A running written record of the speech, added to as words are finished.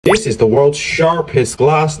This is the world's sharpest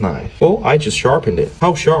glass knife. Well, I just sharpened it.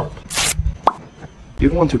 How sharp? You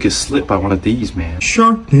don't want to get slipped by one of these, man.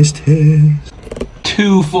 Sharpness test.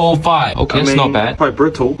 245. Okay, it's not bad. Quite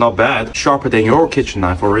brittle. Not bad. Sharper than your kitchen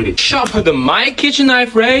knife already. Sharper than my kitchen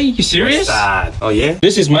knife, Ray? You serious? What's that? Oh yeah?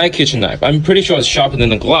 This is my kitchen knife. I'm pretty sure it's sharper than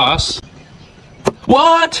the glass.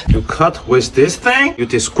 What? You cut with this thing? You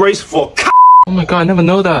disgraceful c***. Oh my god, I never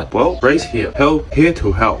know that. Well, Ray's here. Here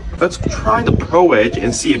to help. Let's try the Pro Edge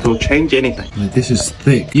and see if it'll change anything. This is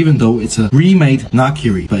thick, even though it's a remade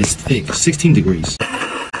Nakiri, but it's thick, 16 degrees.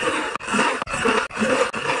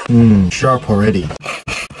 Sharp already.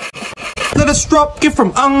 Let us drop gift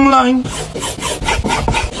from online.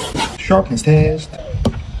 Sharpness test.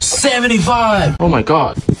 75. Oh my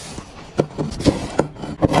god.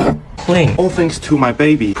 Clean. All thanks to my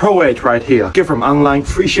baby Pro Edge right here. Gift from online,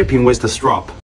 free shipping with the strap.